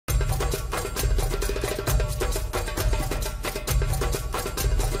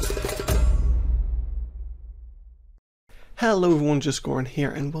Hello everyone, just Goran here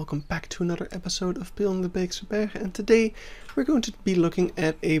and welcome back to another episode of Building the Beekse Bergen. And today we're going to be looking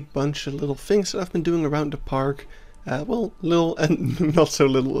at a bunch of little things that I've been doing around the park. Well, little and not so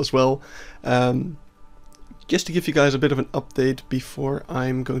little as well. Just to give you guys a bit of an update before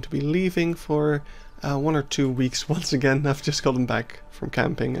I'm going to be leaving for 1 or 2 weeks once again. I've just gotten back from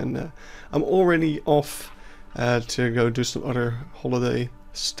camping and I'm already off to go do some other holiday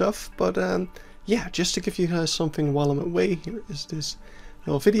stuff. But yeah, just to give you guys something while I'm away, here is this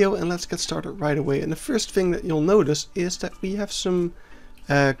little video and let's get started right away. And the first thing that you'll notice is that we have some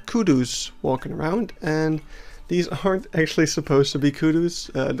kudus walking around, and these aren't actually supposed to be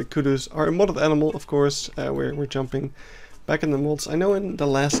kudus. The kudus are a modded animal, of course. We're jumping back in the mods. I know in the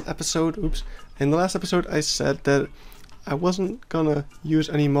last episode, I said that I wasn't gonna use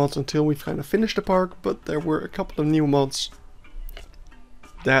any mods until we've kind of finished the park, but there were a couple of new mods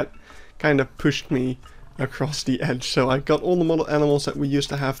that kind of pushed me across the edge. So I got all the model animals that we used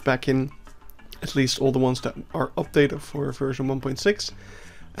to have back in, at least all the ones that are updated for version 1.6,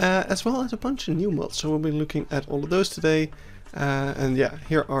 as well as a bunch of new mods. So we'll be looking at all of those today. And yeah,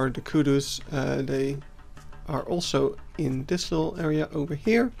 here are the kudus. They are also in this little area over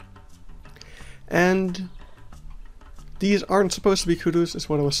here. And these aren't supposed to be kudus, is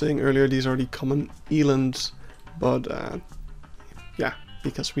what I was saying earlier. These are the common elands, but yeah,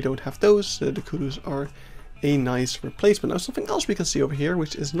 because we don't have those, the kudus are a nice replacement. Now something else we can see over here,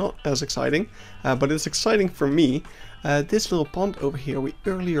 which is not as exciting, but it's exciting for me. This little pond over here, we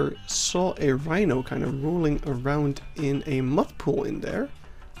earlier saw a rhino kind of rolling around in a mud pool in there.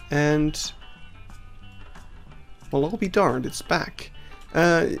 And, well, I'll be darned, it's back.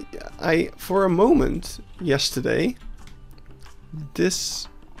 For a moment yesterday,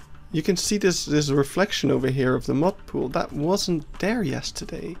 you can see this reflection over here of the mud pool. That wasn't there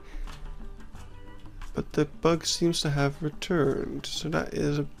yesterday. But the bug seems to have returned. So that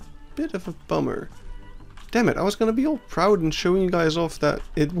is a bit of a bummer. Damn it, I was going to be all proud and showing you guys off that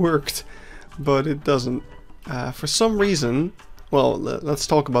it worked. But it doesn't. For some reason, well, let's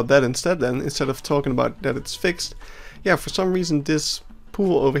talk about that instead then. Instead of talking about that it's fixed. Yeah, for some reason this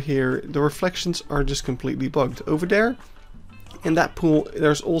pool over here, the reflections are just completely bugged. Over there, in that pool,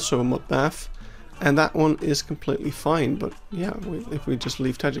 there's also a mud bath, and that one is completely fine. But yeah, if we just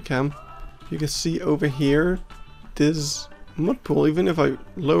leave Tagicam, you can see over here, this mud pool, even if I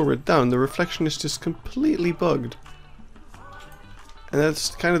lower it down, the reflection is just completely bugged. And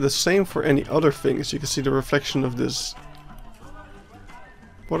that's kind of the same for any other things. You can see the reflection of this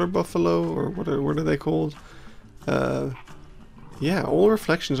water buffalo, or what are they called? Yeah, all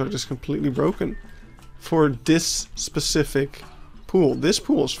reflections are just completely broken for this specific pool. This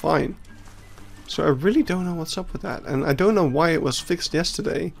pool is fine. So I really don't know what's up with that. And I don't know why it was fixed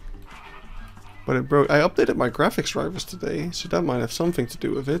yesterday, but it broke. I updated my graphics drivers today, so that might have something to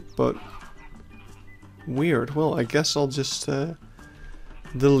do with it, but weird. Well, I guess I'll just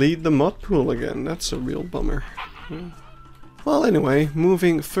delete the mud pool again. That's a real bummer. Well, anyway,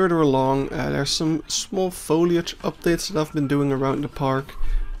 moving further along, there's some small foliage updates that I've been doing around the park,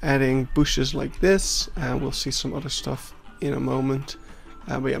 adding bushes like this, and we'll see some other stuff in a moment.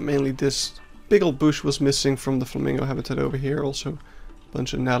 But yeah, mainly this big old bush was missing from the flamingo habitat over here. Also a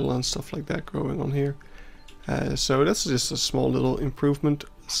bunch of nattle and stuff like that growing on here. So that's just a small little improvement.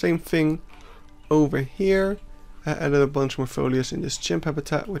 Same thing over here. I added a bunch more foliage in this chimp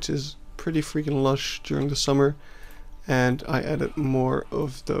habitat, which is pretty freaking lush during the summer. And I added more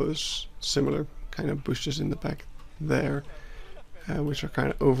of those similar kind of bushes in the back there, which are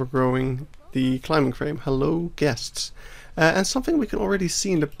kind of overgrowing the climbing frame. Hello, guests. And something we can already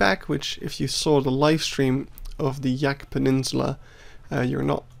see in the back, which if you saw the live stream of the Yak Peninsula,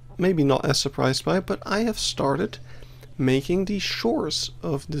 you're maybe not as surprised by it, but I have started making the shores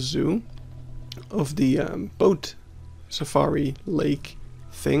of the zoo, of the boat safari lake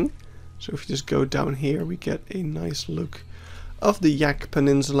thing. So if you just go down here, we get a nice look of the Yak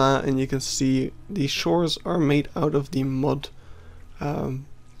Peninsula, and you can see the shores are made out of the mud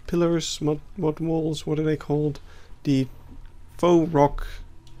pillars, mud walls, what are they called? The faux rock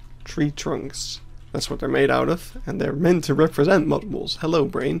tree trunks. That's what they're made out of, and they're meant to represent mud walls. Hello,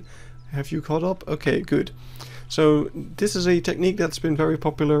 brain. Have you caught up? Okay, good. So this is a technique that's been very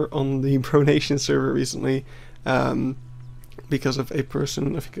popular on the Pronation server recently. Because of a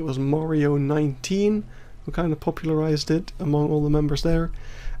person, I think it was Mario19, who kind of popularized it among all the members there.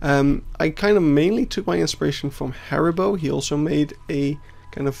 I kind of mainly took my inspiration from Haribo. He also made a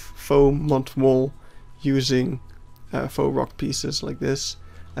kind of faux mud wall using faux rock pieces like this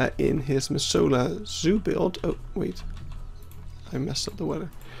in his Missoula zoo build. Oh, wait. I messed up the weather.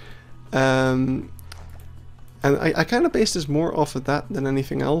 And I kind of based this more off of that than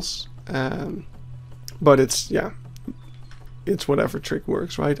anything else. But it's, yeah, it's whatever trick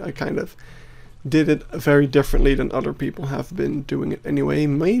works, right? I kind of did it very differently than other people have been doing it anyway,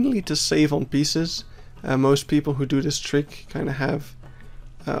 mainly to save on pieces. Most people who do this trick kind of have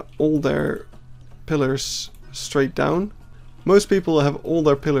all their pillars straight down. Most people have all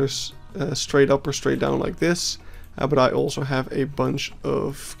their pillars straight up or straight down like this, but I also have a bunch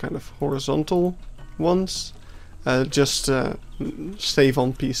of kind of horizontal ones, just save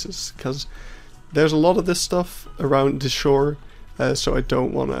on pieces, because there's a lot of this stuff around the shore, so I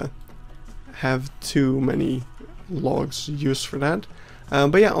don't want to have too many logs used for that.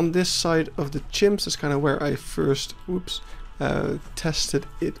 But yeah, on this side of the chimps is kind of where I first tested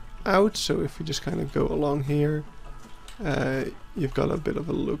it out. So if you just kind of go along here, you've got a bit of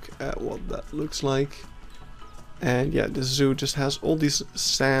a look at what that looks like. And yeah, the zoo just has all these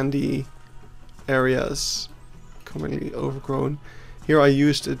sandy areas, commonly overgrown. Here I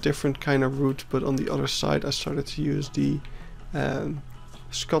used a different kind of root, but on the other side I started to use the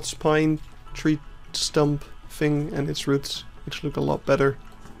Scots pine tree stump thing and its roots, which look a lot better.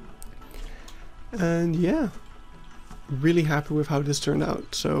 And yeah, really happy with how this turned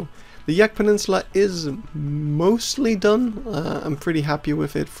out. So the Yak Peninsula is mostly done. I'm pretty happy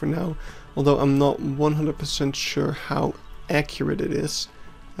with it for now, although I'm not 100% sure how accurate it is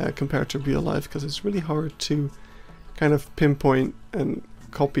compared to real life, because it's really hard to kind of pinpoint and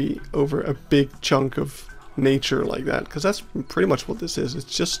copy over a big chunk of nature like that, because that's pretty much what this is.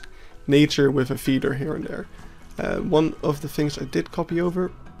 It's just nature with a feeder here and there. One of the things I did copy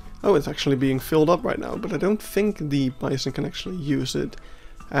over, oh, it's actually being filled up right now, but I don't think the bison can actually use it.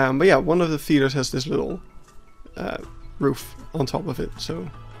 But yeah, one of the feeders has this little roof on top of it, so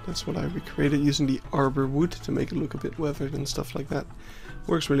that's what I recreated using the arbor wood to make it look a bit weathered and stuff like that.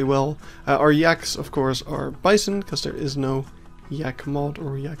 Works really well. Our yaks, of course, are bison, because there is no yak mod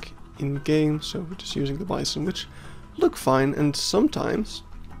or yak in game, so we're just using the bison, which look fine, and sometimes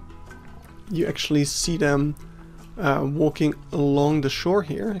you actually see them walking along the shore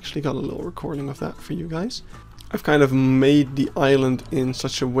here. I actually got a little recording of that for you guys. I've kind of made the island in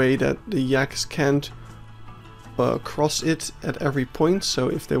such a way that the yaks can't cross it at every point, so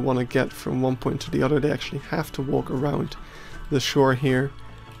if they want to get from one point to the other, they actually have to walk around the shore here,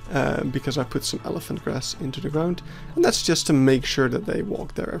 because I put some elephant grass into the ground, and that's just to make sure that they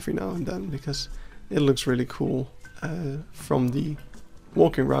walk there every now and then, because it looks really cool from the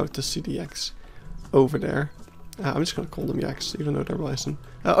walking route to see the yaks over there. I'm just going to call them yaks, even though they're bison.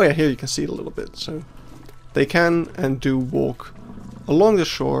 Oh yeah, here you can see it a little bit. So they can and do walk along the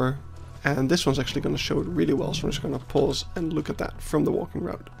shore, and this one's actually going to show it really well, so I'm just going to pause and look at that from the walking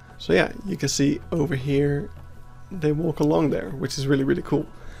route. So yeah, you can see over here they walk along there, which is really, really cool.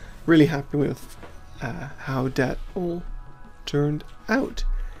 Really happy with how that all turned out.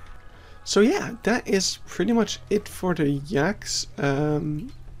 So yeah, that is pretty much it for the yaks.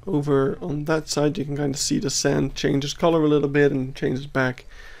 Over on that side you can kind of see the sand changes color a little bit and changes back,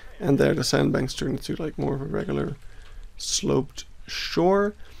 and there the sandbanks turn into like more of a regular sloped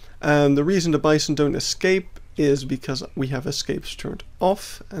shore. The reason the bison don't escape is because we have escapes turned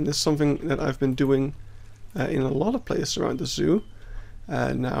off, and it's something that I've been doing in a lot of places around the zoo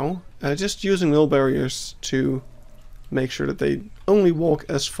now, just using mill barriers to make sure that they only walk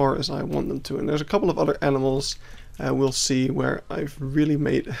as far as I want them to. And there's a couple of other animals we'll see where I've really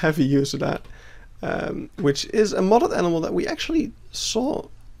made heavy use of that, which is a modded animal that we actually saw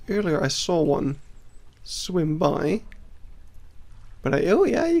earlier. I saw one swim by, but oh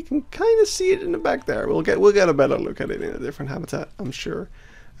yeah, you can kind of see it in the back there. We'll get a better look at it in a different habitat, I'm sure.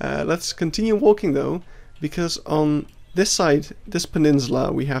 Let's continue walking though, because on this side, this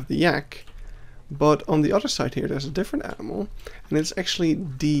peninsula, we have the yak, but on the other side here there's a different animal, and it's actually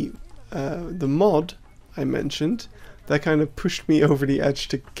the mod I mentioned that kind of pushed me over the edge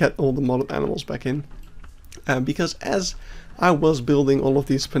to get all the modded animals back in, because as I was building all of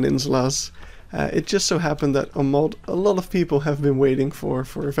these peninsulas, it just so happened that a mod a lot of people have been waiting for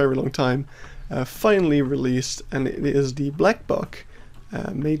a very long time finally released, and it is the Blackbuck,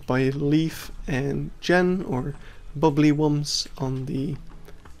 made by Leaf and Jen, or Bubbly Wums on the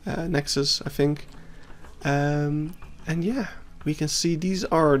Nexus, I think. And yeah, we can see these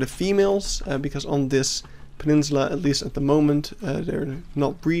are the females, because on this peninsula, at least at the moment, they're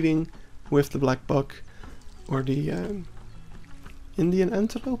not breeding with the Blackbuck, or the Indian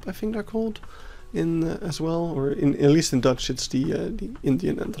antelope, I think they're called, in as well, or at least in Dutch it's the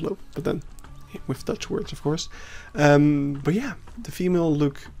Indian antelope, but then with Dutch words, of course. But yeah, the female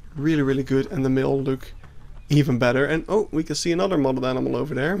look really, really good, and the male look even better. And oh, we can see another modeled animal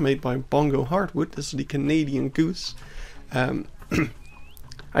over there, made by Bongo Hardwood. This is the Canadian goose.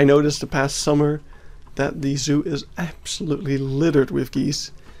 I noticed the past summer that the zoo is absolutely littered with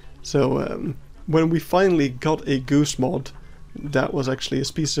geese. So when we finally got a goose mod, that was actually a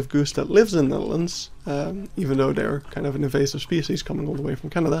species of goose that lives in the Netherlands, even though they're kind of an invasive species coming all the way from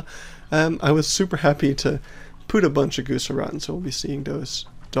Canada. I was super happy to put a bunch of goose around, so we'll be seeing those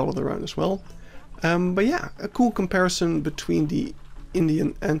dotted around as well. But yeah, a cool comparison between the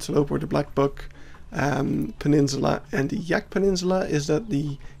Indian antelope or the blackbuck peninsula and the Yak Peninsula is that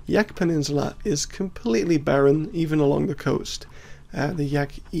the Yak Peninsula is completely barren, even along the coast. The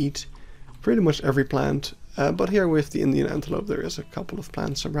yak eat pretty much every plant, but here with the Indian antelope there is a couple of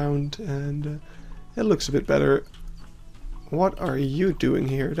plants around, and it looks a bit better. What are you doing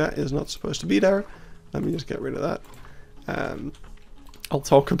here? That is not supposed to be there. Let me just get rid of that. I'll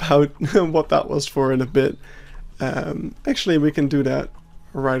talk about what that was for in a bit. Actually, we can do that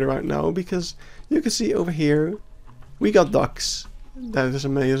right about now, because you can see over here we got ducks. That is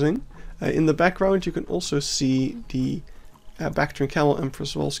amazing. In the background you can also see the Bactrian camel and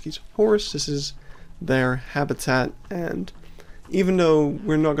Przewalski's horse. This is their habitat, and even though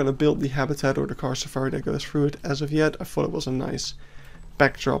we're not going to build the habitat or the car safari that goes through it as of yet, I thought it was a nice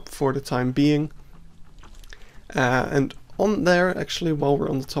backdrop for the time being. And on there, actually, while we're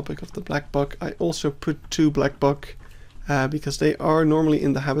on the topic of the blackbuck, I also put 2 blackbuck because they are normally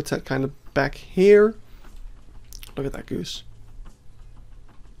in the habitat kind of back here. Look at that goose.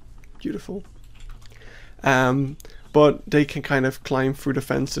 Beautiful. But they can kind of climb through the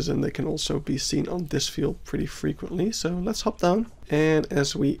fences, and they can also be seen on this field pretty frequently. So let's hop down. And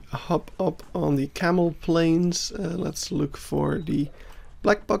as we hop up on the camel plains, let's look for the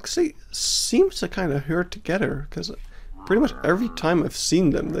blackbucks. They seem to kind of herd together, because pretty much every time I've seen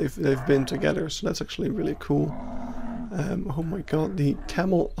them, they've been together. So that's actually really cool. Oh my god, the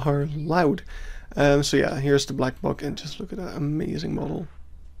camel are loud. So yeah, here's the blackbuck, and just look at that amazing model.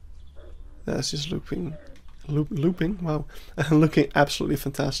 That's just looping, wow, looking absolutely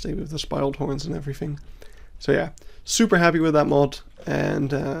fantastic with the spiraled horns and everything. So yeah, super happy with that mod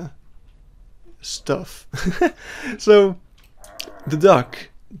and stuff. So the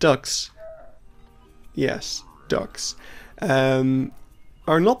ducks, yes, ducks,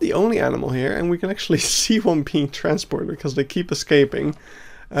 are not the only animal here, and we can actually see one being transported because they keep escaping.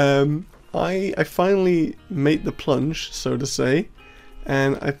 I finally made the plunge, so to say,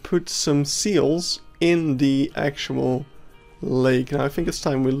 and I put some seals in the actual lake. Now I think it's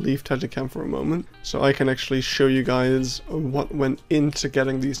time we leave Tajikam for a moment, so I can actually show you guys what went into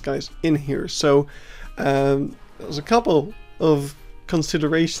getting these guys in here. So there's a couple of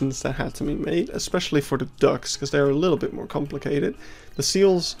considerations that had to be made, especially for the ducks, because they're a little bit more complicated. The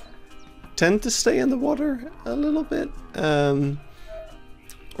seals tend to stay in the water a little bit,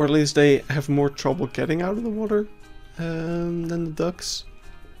 or at least they have more trouble getting out of the water than the ducks.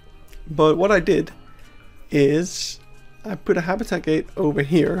 But what I did is I put a habitat gate over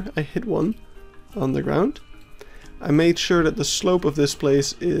here. I hit one on the ground. I made sure that the slope of this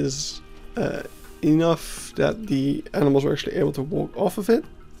place is enough that the animals are actually able to walk off of it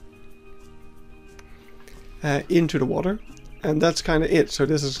into the water, and that's kind of it. So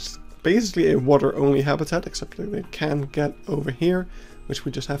this is basically a water only habitat, except that they can get over here, which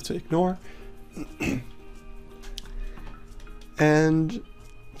we just have to ignore. And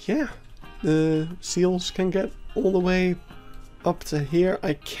yeah, the seals can get all the way up to here.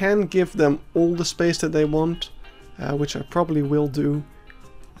 I can give them all the space that they want, which I probably will do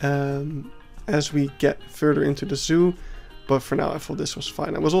as we get further into the zoo, but for now I thought this was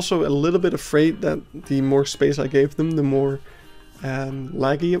fine. I was also a little bit afraid that the more space I gave them, the more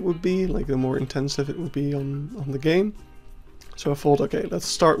laggy it would be, like the more intensive it would be on the game. So I thought, okay, let's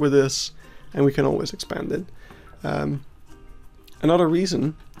start with this, and we can always expand it. Another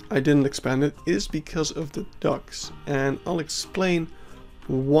reason I didn't expand it is because of the ducks, and I'll explain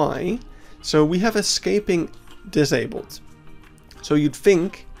why. So we have escaping disabled. So you'd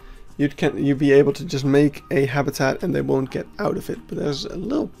think you'd be able to just make a habitat and they won't get out of it, but there's a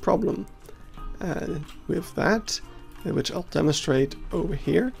little problem with that, which I'll demonstrate over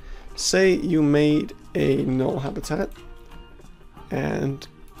here. Say you made a null habitat and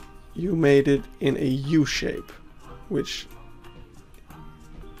you made it in a U shape, which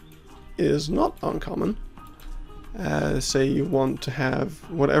is not uncommon. Say you want to have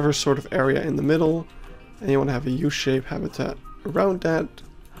whatever sort of area in the middle, and you want to have a U-shaped habitat around that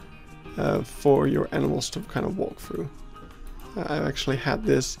for your animals to kind of walk through. I've actually had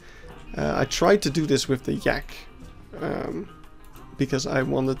this. I tried to do this with the yak because I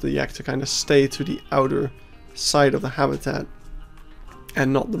wanted the yak to kind of stay to the outer side of the habitat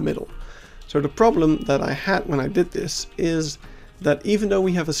and not the middle. So the problem that I had when I did this is that even though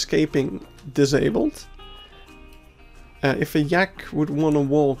we have escaping disabled, if a yak would want to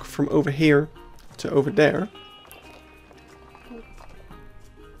walk from over here to over there,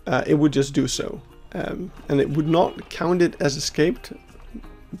 it would just do so. And it would not count it as escaped,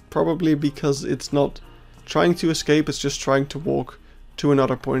 probably because it's not trying to escape, it's just trying to walk to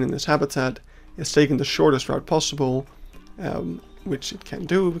another point in this habitat. It's taking the shortest route possible, which it can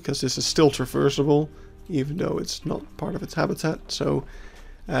do because this is still traversable, even though it's not part of its habitat. So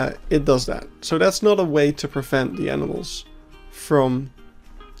it does that. So that's not a way to prevent the animals from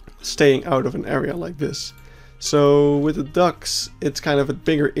staying out of an area like this. So with the ducks, it's kind of a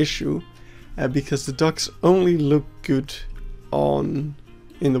bigger issue because the ducks only look good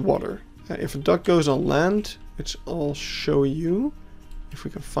in the water. If a duck goes on land, which I'll show you if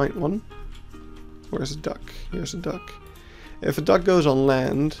we can find one. Where's a duck? Here's a duck. If a duck goes on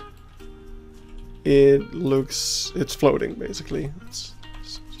land, it's floating basically. Let's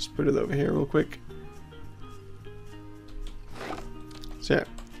just put it over here real quick. So yeah,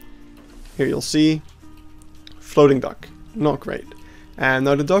 here you'll see floating duck, not great. And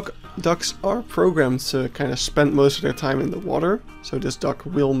now the ducks are programmed to kind of spend most of their time in the water, so this duck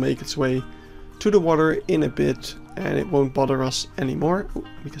will make its way to the water in a bit and it won't bother us anymore. Ooh,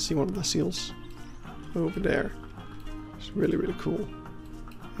 we can see one of the seals over there. It's really, really cool.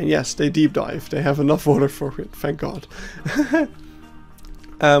 And yes, they deep dive. They have enough water for it, thank God.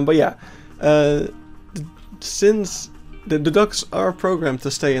 But yeah, since the ducks are programmed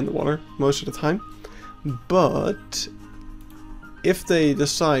to stay in the water most of the time, but if they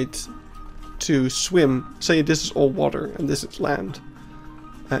decide to swim, say this is all water and this is land,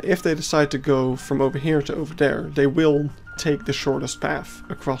 if they decide to go from over here to over there, they will take the shortest path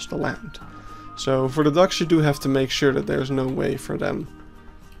across the land. So for the ducks, you do have to make sure that there's no way for them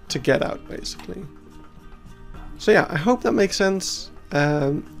to get out, basically. So yeah, I hope that makes sense.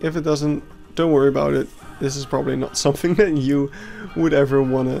 If it doesn't, don't worry about it. This is probably not something that you would ever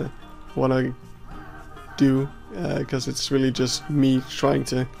wanna do, because it's really just me trying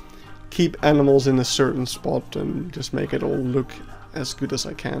to keep animals in a certain spot and just make it all look as good as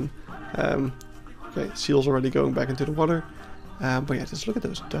I can. Okay, seal's already going back into the water. But yeah, just look at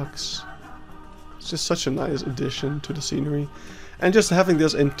those ducks. It's just such a nice addition to the scenery. And just having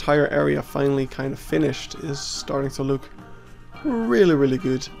this entire area finally kind of finished is starting to look really, really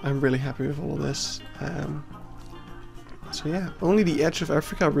good. I'm really happy with all of this. So yeah, only the edge of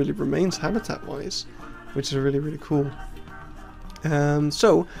Africa really remains habitat-wise, which is really, really cool.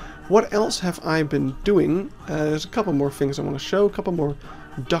 So, what else have I been doing? There's a couple more things I want to show. A couple more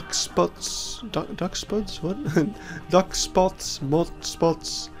duck spots. Duck spots? What? Duck spots, mod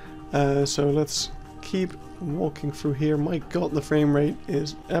spots. So let's keep walking through here. My God, the frame rate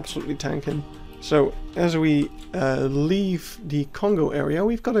is absolutely tanking. So, as we leave the Congo area,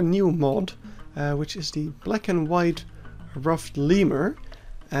 we've got a new mod, which is the black and white ruffed lemur.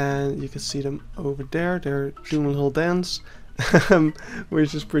 And you can see them over there. They're doing a little dance.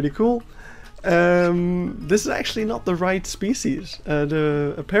 Which is pretty cool. This is actually not the right species.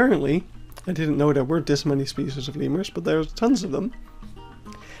 Apparently, I didn't know there were this many species of lemurs, but there's tons of them.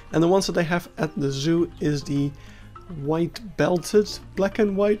 And the ones that they have at the zoo is the white-belted black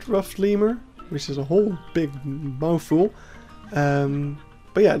and white ruffed lemur, which is a whole big mouthful.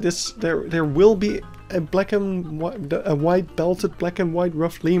 But yeah, there will be a white-belted black and white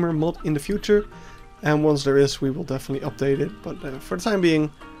ruffed lemur mod in the future. And once there is, we will definitely update it. But for the time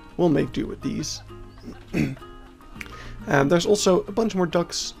being, we'll make do with these. There's also a bunch more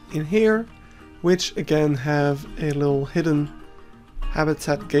ducks in here, which again have a little hidden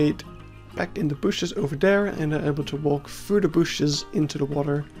habitat gate back in the bushes over there, and are able to walk through the bushes into the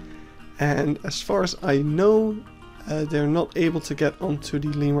water. And as far as I know, they're not able to get onto the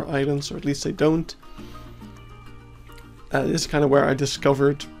lemur islands, or at least they don't. This is kind of where I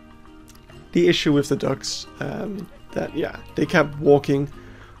discovered the issue with the ducks, that yeah, they kept walking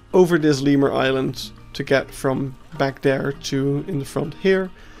over this lemur island to get from back there to in the front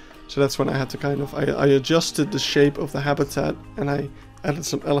here. So that's when I had to kind of, I adjusted the shape of the habitat, and I added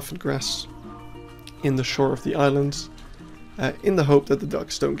some elephant grass in the shore of the island, in the hope that the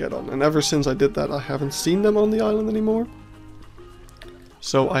ducks don't get on. And ever since I did that, I haven't seen them on the island anymore.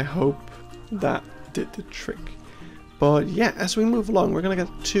 So I hope that did the trick. But yeah, as we move along, we're gonna get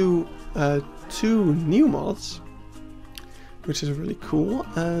two new mods, which is really cool.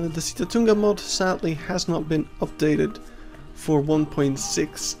 The Sitatunga mod sadly has not been updated for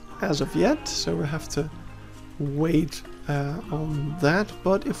 1.6 as of yet, so we'll have to wait on that.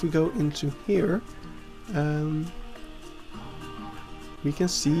 But if we go into here, We can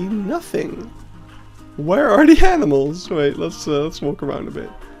see nothing. Where are the animals? Wait, let's walk around a bit.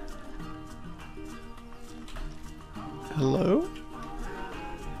 Hello?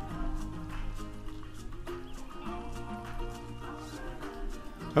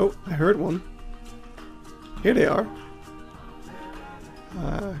 Oh, I heard one. Here they are.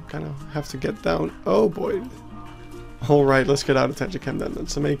 Kind of have to get down. Oh boy. Alright, let's get out of Tagicam then,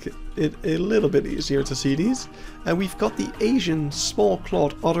 to make it a little bit easier to see these. And we've got the Asian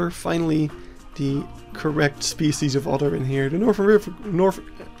small-clawed otter, finally the correct species of otter in here. The North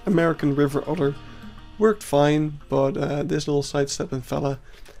American river otter worked fine, but this little sidestepping fella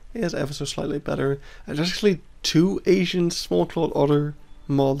is ever so slightly better. And there's actually 2 Asian small-clawed otter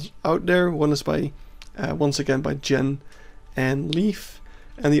mods out there. One is by, once again, by Jen and Leaf,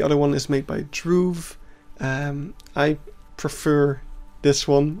 and the other one is made by Droove. I prefer this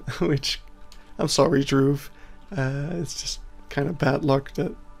one, which, I'm sorry Droove, it's just kind of bad luck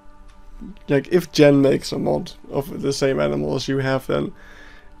that, like, if Jen makes a mod of the same animal as you have, then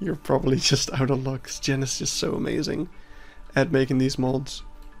you're probably just out of luck. Jen is just so amazing at making these mods.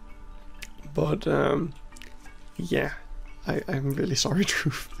 But, yeah, I'm really sorry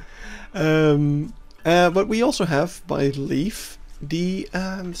Droove. But we also have, by Leaf, the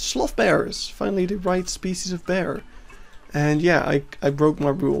sloth bears, finally the right species of bear. And yeah, I broke my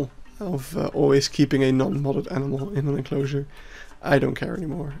rule of always keeping a non-modded animal in an enclosure. I don't care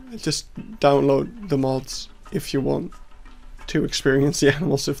anymore. Just download the mods if you want to experience the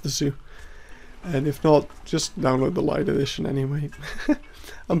animals of the zoo. And if not, just download the light edition anyway.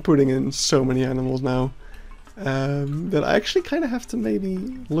 I'm putting in so many animals now that I actually kind of have to maybe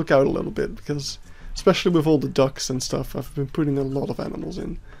look out a little bit, because especially with all the ducks and stuff, I've been putting a lot of animals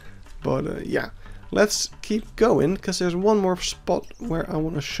in. But yeah, let's keep going, because there's one more spot where I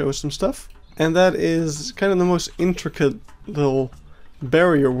want to show some stuff. And that is kind of the most intricate little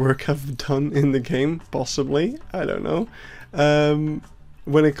barrier work I've done in the game, possibly. I don't know.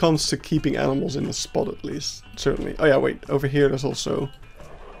 When it comes to keeping animals in a spot, at least. Certainly. Oh yeah, wait. Over here there's also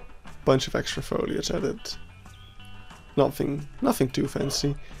a bunch of extra foliage added. Nothing too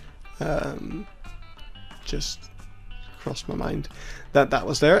fancy. Just crossed my mind that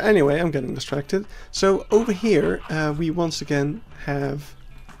was there. Anyway, I'm getting distracted. So over here we once again have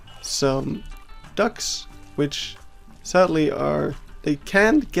some ducks, which sadly they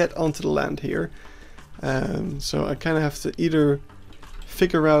can't get onto the land here. So I kind of have to either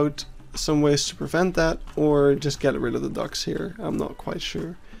figure out some ways to prevent that, or just get rid of the ducks here. I'm not quite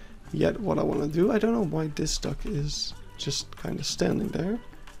sure yet what I want to do. I don't know why this duck is just kind of standing there.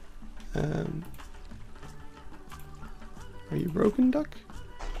 Are you broken, duck?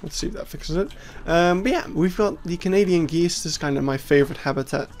 Let's see if that fixes it. But yeah, we've got the Canadian geese. This is kind of my favorite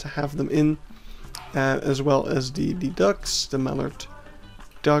habitat to have them in, as well as the ducks, the mallard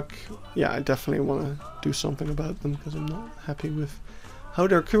duck. Yeah, I definitely want to do something about them because I'm not happy with how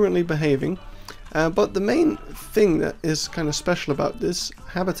they're currently behaving. But the main thing that is kind of special about this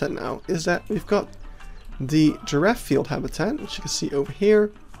habitat now is that we've got the giraffe field habitat, which you can see over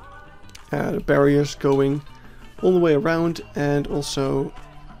here. The barriers going all the way around, and also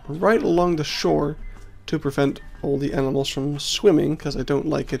right along the shore to prevent all the animals from swimming, because I don't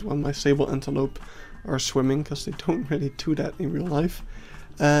like it when my sable antelope are swimming, because they don't really do that in real life.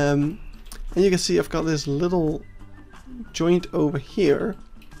 And you can see I've got this little joint over here,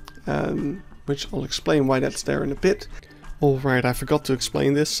 which I'll explain why that's there in a bit. Alright, I forgot to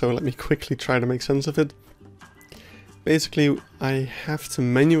explain this, so let me quickly try to make sense of it. Basically, I have to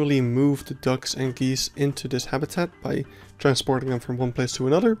manually move the ducks and geese into this habitat by transporting them from one place to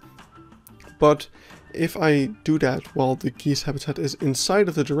another. But if I do that while the geese habitat is inside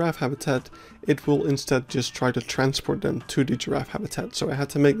of the giraffe habitat, it will instead just try to transport them to the giraffe habitat. So I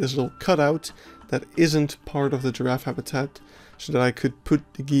had to make this little cutout that isn't part of the giraffe habitat, so that I could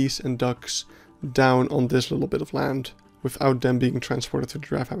put the geese and ducks down on this little bit of land without them being transported to the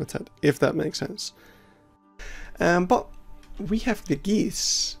giraffe habitat, if that makes sense. But we have the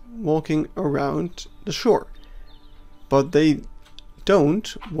geese walking around the shore, but they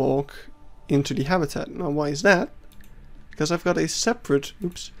don't walk into the habitat. Now why is that? Because I've got a separate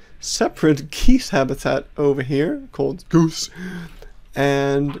geese habitat over here called Goose,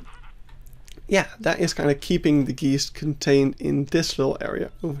 and yeah, that is kind of keeping the geese contained in this little area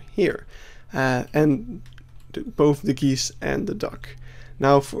over here, and both the geese and the duck.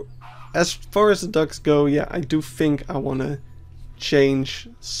 Now as far as the ducks go, yeah, I do think I want to change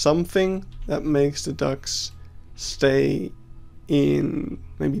something that makes the ducks stay in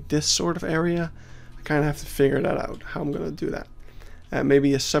maybe this sort of area. I kind of have to figure that out, how I'm going to do that.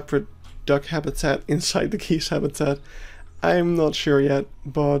 Maybe a separate duck habitat inside the geese habitat. I'm not sure yet,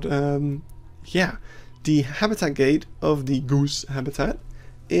 but yeah, the habitat gate of the goose habitat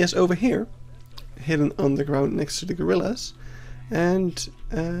is over here, hidden underground next to the gorillas. And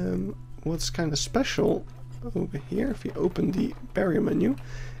what's kind of special over here, if you open the barrier menu,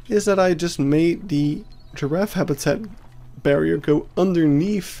 is that I just made the giraffe habitat barrier go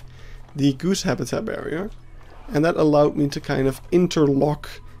underneath the goose habitat barrier, and that allowed me to kind of interlock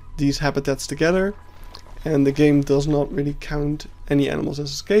these habitats together, and the game does not really count any animals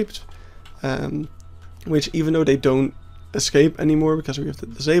as escaped, which, even though they don't escape anymore because we have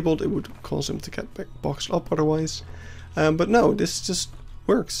it disabled, it would cause them to get boxed up otherwise. But no, this just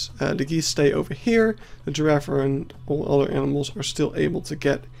works. The geese stay over here, the giraffe and all other animals are still able to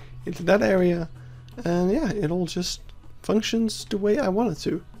get into that area, and yeah, it all just functions the way I want it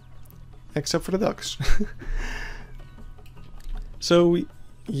to, except for the ducks. So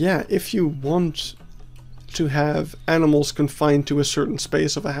yeah, if you want to have animals confined to a certain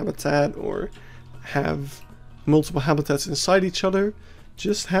space of a habitat, or have multiple habitats inside each other,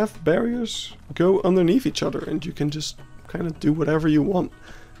 just have barriers go underneath each other and you can just kind of do whatever you want,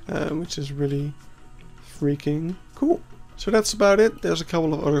 which is really freaking cool. So that's about it. There's a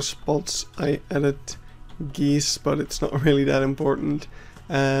couple of other spots I added geese, but it's not really that important.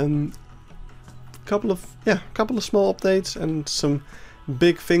 Couple of small updates and some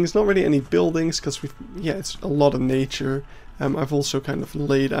big things. Not really any buildings, because it's a lot of nature. I've also kind of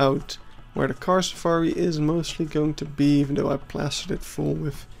laid out where the car safari is mostly going to be, even though I plastered it full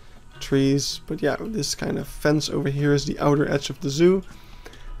with trees. But yeah, this kind of fence over here is the outer edge of the zoo,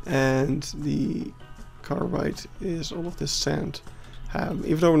 and the car ride is all of this sand.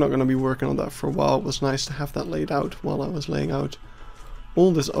 Even though we're not going to be working on that for a while, it was nice to have that laid out while I was laying out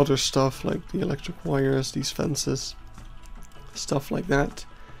all this other stuff, like the electric wires, these fences, stuff like that.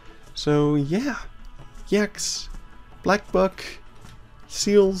 So yeah, yaks, blackbuck,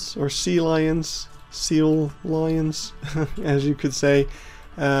 seals or sea lions, seal lions, as you could say,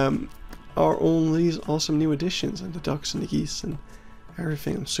 are all these awesome new additions, and the ducks and the geese and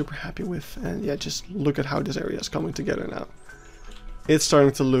everything I'm super happy with. And yeah, just look at how this area is coming together now. It's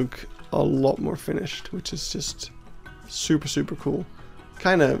starting to look a lot more finished, which is just super, super cool.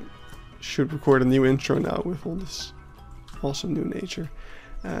 Kind of should record a new intro now with all this awesome new nature.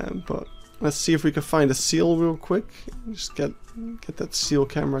 But let's see if we can find a seal real quick. Just get that seal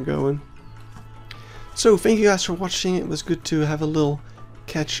camera going. So thank you guys for watching. It was good to have a little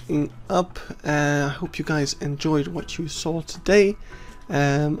catching up. I hope you guys enjoyed what you saw today.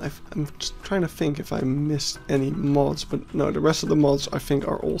 I'm just trying to think if I missed any mods, but no, the rest of the mods I think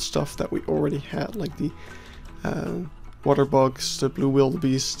are all stuff that we already had, like the water bugs, the blue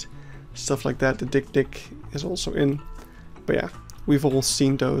wildebeest, stuff like that. The dick is also in, but yeah, we've all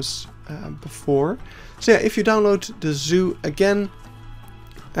seen those before. So yeah, if you download the zoo again,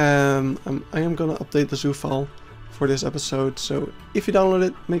 I am gonna update the zoo file for this episode, so if you download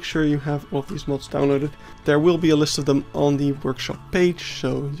it, make sure you have all of these mods downloaded. There will be a list of them on the workshop page,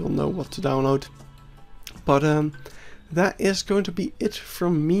 so you'll know what to download. But that is going to be it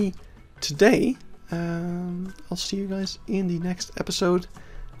from me today. I'll see you guys in the next episode,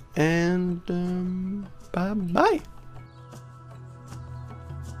 and bye bye.